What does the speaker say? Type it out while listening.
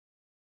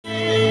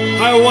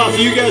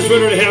Hiawatha, you guys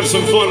ready to have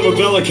some fun with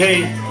Bella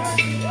Cain?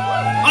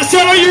 I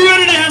said, are you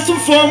ready to have some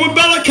fun with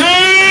Bella Cain?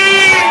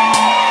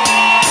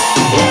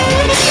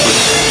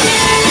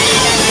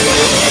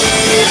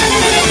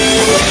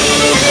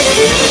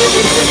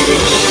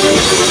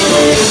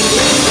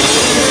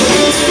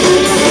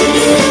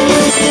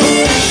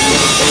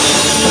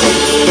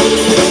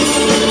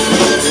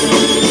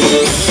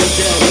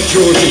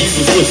 Georgia, he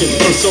was looking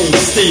for soul to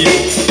steal.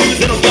 He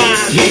was in a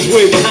bind, he was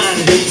way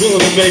behind, and he was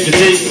willing to make a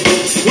deal.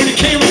 When he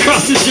came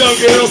across this young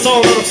girl, saw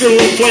her on a fiddle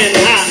and playing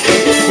the high.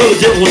 Well,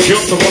 the devil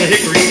jumped up on a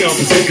hickory stump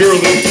and said, girl,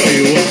 let me tell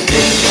you what.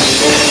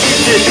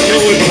 You didn't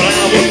know it, but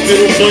I'm a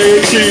fiddle player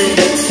too.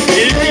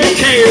 And if you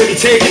care to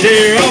take it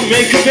there, I'll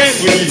make a bet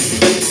with you.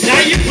 Now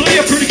you play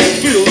a pretty good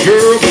fiddle,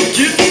 girl, but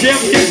give the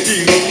devil his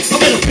due. I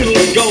bet a fiddle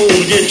of gold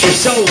to get your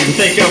soul to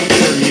think I'm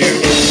better than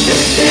you.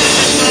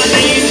 My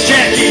name's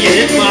Jackie,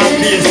 and it might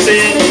be a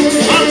sin.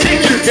 I'll take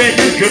your bet,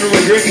 you're gonna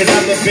regret, cause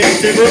I'm the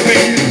best ever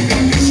been.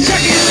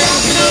 Jackie,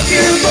 listen up,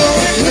 your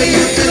boy, play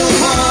your fiddle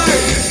hard.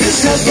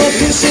 This house both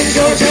loose in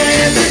Georgia,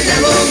 and the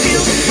devil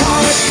feels it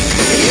hard.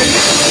 You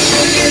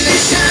never get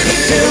this shiny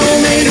fiddle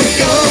made of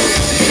gold.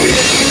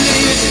 If you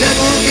leave, it's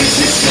devil gets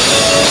his soul.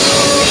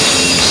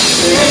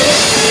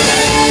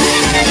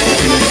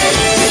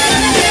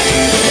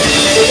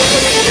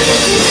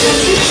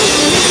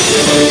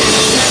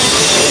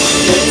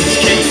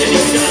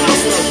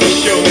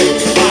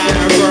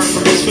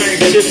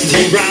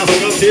 He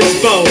rousing up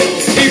his bow.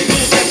 He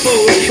pulled that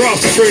bow across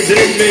the strings and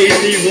it made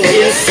an evil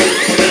hiss.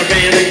 And a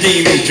band of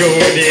demons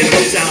joined in and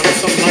it sounded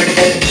something like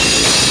this.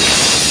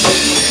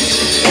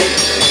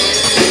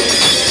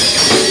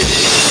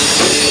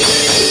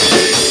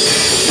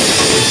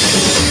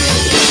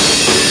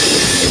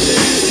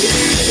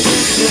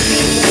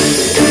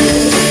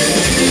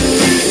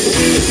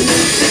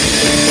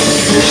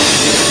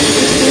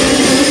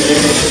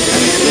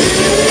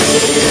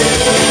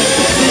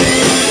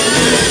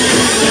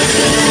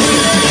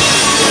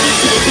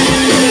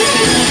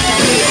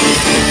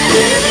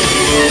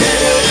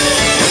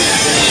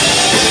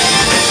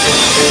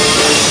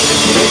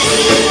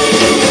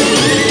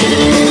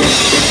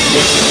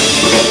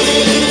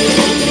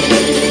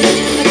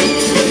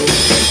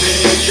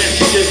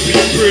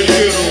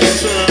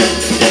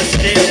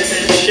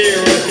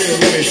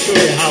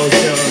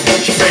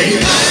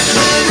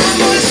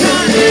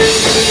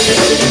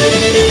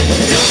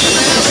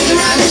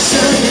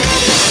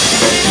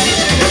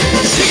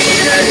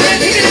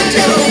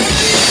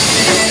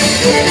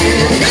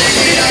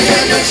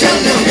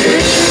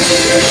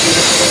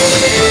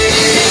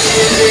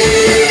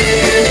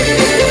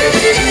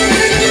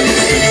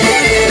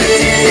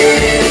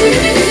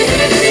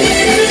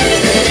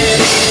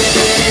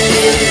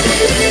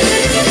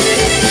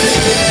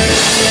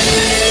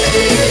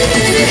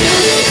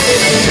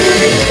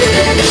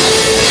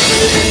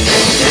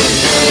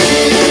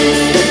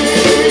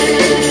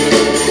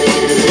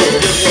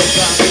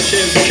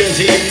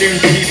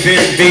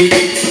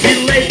 He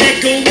laid that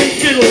golden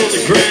fiddle on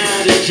the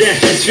ground at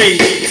Jackie's feet.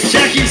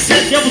 Jackie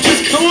said, devil,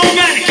 just come on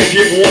back if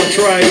you ever want to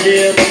try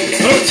again.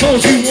 I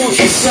told you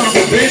once, you son of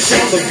a bitch,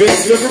 I'm the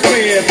best ever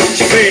been.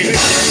 Baby.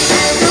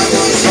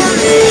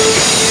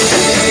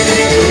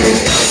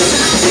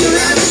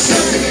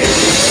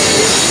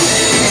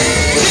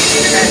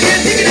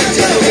 Pick it up,